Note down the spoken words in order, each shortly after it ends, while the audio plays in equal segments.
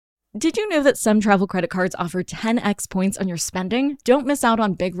Did you know that some travel credit cards offer 10x points on your spending? Don't miss out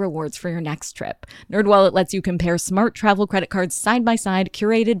on big rewards for your next trip. NerdWallet lets you compare smart travel credit cards side by side,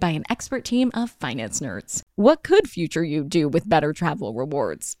 curated by an expert team of finance nerds. What could future you do with better travel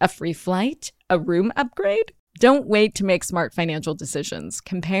rewards? A free flight? A room upgrade? Don't wait to make smart financial decisions.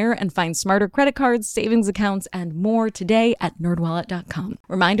 Compare and find smarter credit cards, savings accounts, and more today at nerdwallet.com.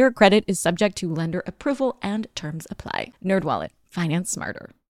 Reminder, credit is subject to lender approval and terms apply. NerdWallet. Finance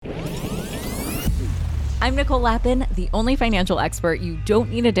smarter. I'm Nicole Lappin, the only financial expert you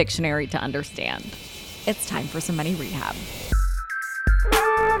don't need a dictionary to understand. It's time for some money rehab.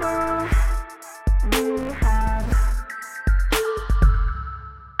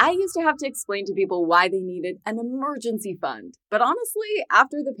 I used to have to explain to people why they needed an emergency fund. But honestly,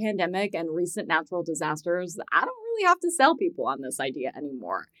 after the pandemic and recent natural disasters, I don't really have to sell people on this idea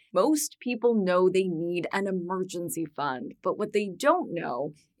anymore. Most people know they need an emergency fund, but what they don't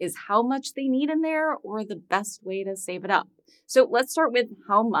know is how much they need in there or the best way to save it up. So let's start with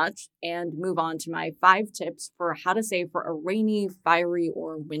how much and move on to my 5 tips for how to save for a rainy, fiery,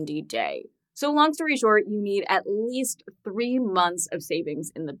 or windy day. So long story short, you need at least 3 months of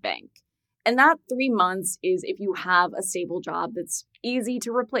savings in the bank. And that 3 months is if you have a stable job that's easy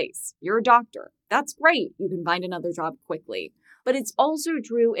to replace. You're a doctor. That's great. You can find another job quickly. But it's also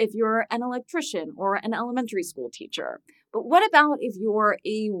true if you're an electrician or an elementary school teacher. But what about if you're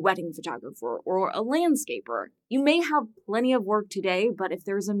a wedding photographer or a landscaper? You may have plenty of work today, but if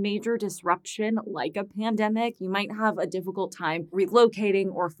there's a major disruption like a pandemic, you might have a difficult time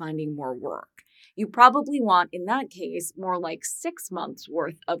relocating or finding more work. You probably want, in that case, more like 6 months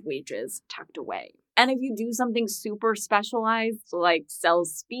worth of wages tucked away. And if you do something super specialized, like sell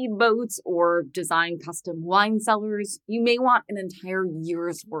speedboats or design custom wine cellars, you may want an entire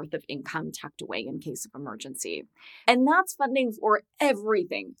year's worth of income tucked away in case of emergency. And that's funding for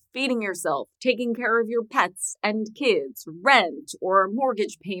everything: feeding yourself, taking care of your pets and kids, rent or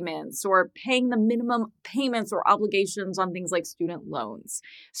mortgage payments, or paying the minimum payments or obligations on things like student loans.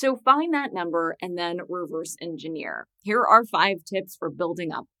 So find that number and then reverse engineer. Here are 5 tips for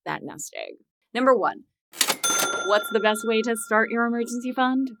building up that nest egg. Number 1, what's the best way to start your emergency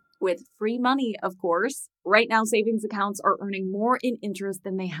fund? With free money, of course. Right now, savings accounts are earning more in interest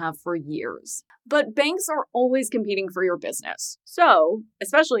than they have for years. But banks are always competing for your business. So,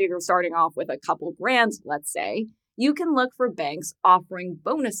 especially if you're starting off with a couple grand, let's say, you can look for banks offering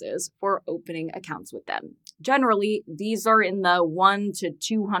bonuses for opening accounts with them. Generally, these are in the $100 to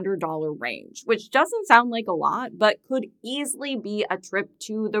 $200 range, which doesn't sound like a lot, but could easily be a trip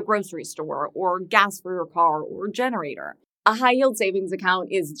to the grocery store or gas for your car or generator. A high-yield savings account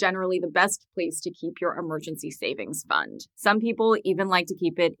is generally the best place to keep your emergency savings fund. Some people even like to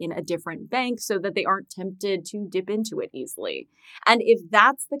keep it in a different bank so that they aren't tempted to dip into it easily. And if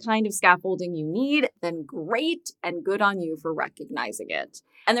that's the kind of scaffolding you need, then great and good on you for recognizing it.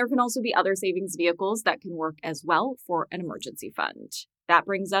 And there can also be other savings vehicles that can work as well for an emergency fund. That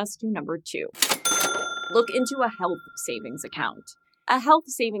brings us to number 2. Look into a health savings account. A health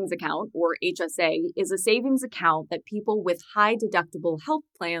savings account, or HSA, is a savings account that people with high deductible health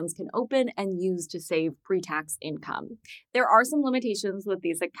plans can open and use to save pre-tax income. There are some limitations with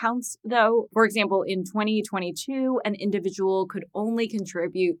these accounts, though. For example, in 2022, an individual could only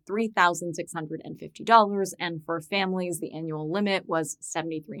contribute $3,650, and for families, the annual limit was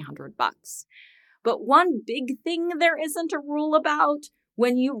 $7,300. But one big thing there isn't a rule about: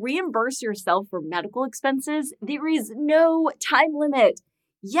 when you reimburse yourself for medical expenses, there is no time limit.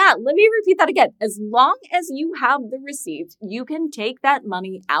 Yeah, let me repeat that again. As long as you have the receipts, you can take that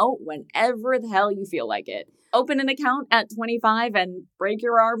money out whenever the hell you feel like it. Open an account at 25 and break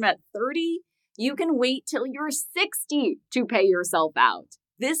your arm at 30. You can wait till you're 60 to pay yourself out.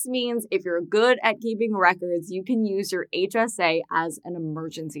 This means if you're good at keeping records, you can use your HSA as an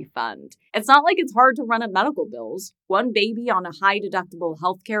emergency fund. It's not like it's hard to run up medical bills. One baby on a high deductible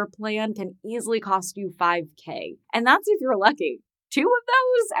healthcare plan can easily cost you $5,000. And that's if you're lucky. 2 of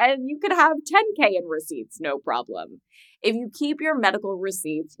those and you could have $10,000 in receipts, no problem. If you keep your medical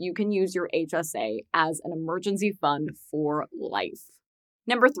receipts, you can use your HSA as an emergency fund for life.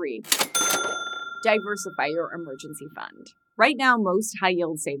 Number 3, diversify your emergency fund. Right now, most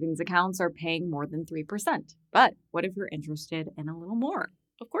high-yield savings accounts are paying more than 3%. But what if you're interested in a little more?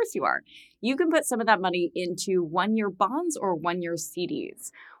 Of course you are. You can put some of that money into 1-year bonds or 1-year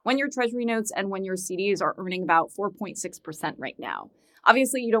CDs. 1-year Treasury notes and 1-year CDs are earning about 4.6% right now.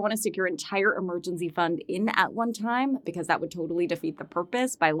 Obviously, you don't want to stick your entire emergency fund in at one time because that would totally defeat the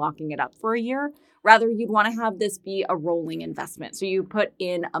purpose by locking it up for a year. Rather, you'd want to have this be a rolling investment. So you put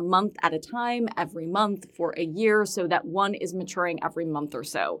in a month at a time, every month for a year, so that one is maturing every month or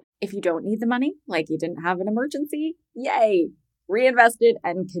so. If you don't need the money, like you didn't have an emergency, yay! Reinvest it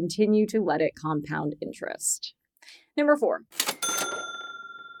and continue to let it compound interest. Number 4,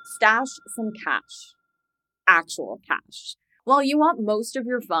 stash some cash. Actual cash. While you want most of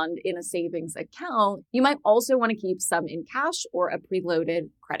your fund in a savings account, you might also want to keep some in cash or a preloaded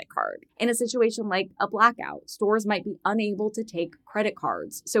credit card. In a situation like a blackout, stores might be unable to take credit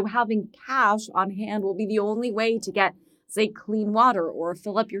cards. So having cash on hand will be the only way to get, say, clean water or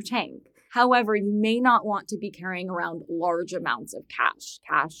fill up your tank. However, you may not want to be carrying around large amounts of cash.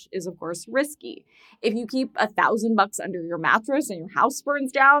 Cash is, of course, risky. If you keep $1,000 under your mattress and your house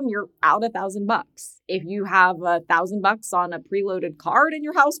burns down, you're out $1,000. If you have $1,000 on a preloaded card and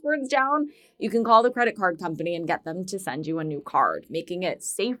your house burns down, you can call the credit card company and get them to send you a new card, making it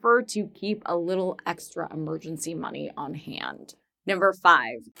safer to keep a little extra emergency money on hand. Number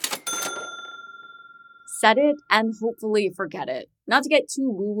 5. Set it and hopefully forget it. Not to get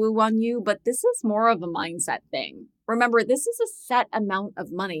too woo-woo on you, but this is more of a mindset thing. Remember, this is a set amount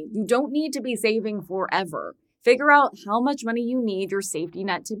of money. You don't need to be saving forever. Figure out how much money you need your safety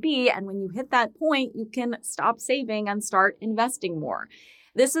net to be, and when you hit that point, you can stop saving and start investing more.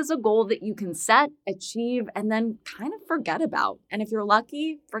 This is a goal that you can set, achieve, and then kind of forget about. And if you're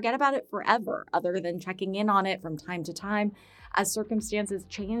lucky, forget about it forever, other than checking in on it from time to time as circumstances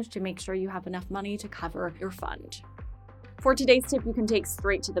change to make sure you have enough money to cover your fund. For today's tip, you can take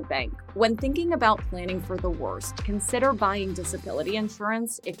straight to the bank. When thinking about planning for the worst, consider buying disability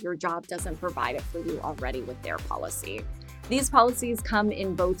insurance if your job doesn't provide it for you already with their policy. These policies come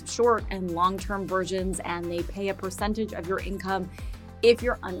in both short and long-term versions, and they pay a percentage of your income if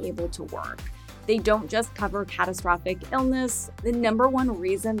you're unable to work. They don't just cover catastrophic illness. The number one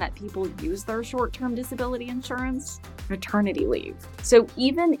reason that people use their short-term disability insurance? Maternity leave. So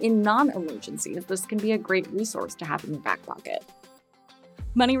even in non-emergencies, this can be a great resource to have in your back pocket.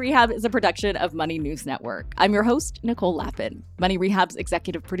 Money Rehab is a production of Money News Network. I'm your host, Nicole Lappin. Money Rehab's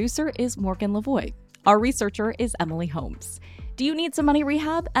executive producer is Morgan Lavoie. Our researcher is Emily Holmes. Do you need some money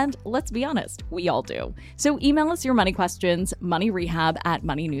rehab? And let's be honest, we all do. So email us your money questions,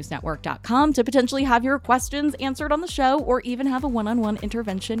 moneyrehab@moneynewsnetwork.com, to potentially have your questions answered on the show or even have a one-on-one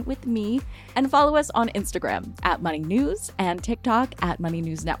intervention with me. And follow us on Instagram @moneynews and TikTok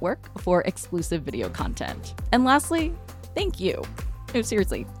 @moneynewsnetwork for exclusive video content. And lastly, thank you. No,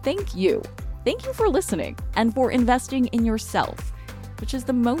 seriously, thank you. Thank you for listening and for investing in yourself, which is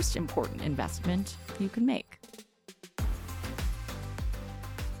the most important investment you can make.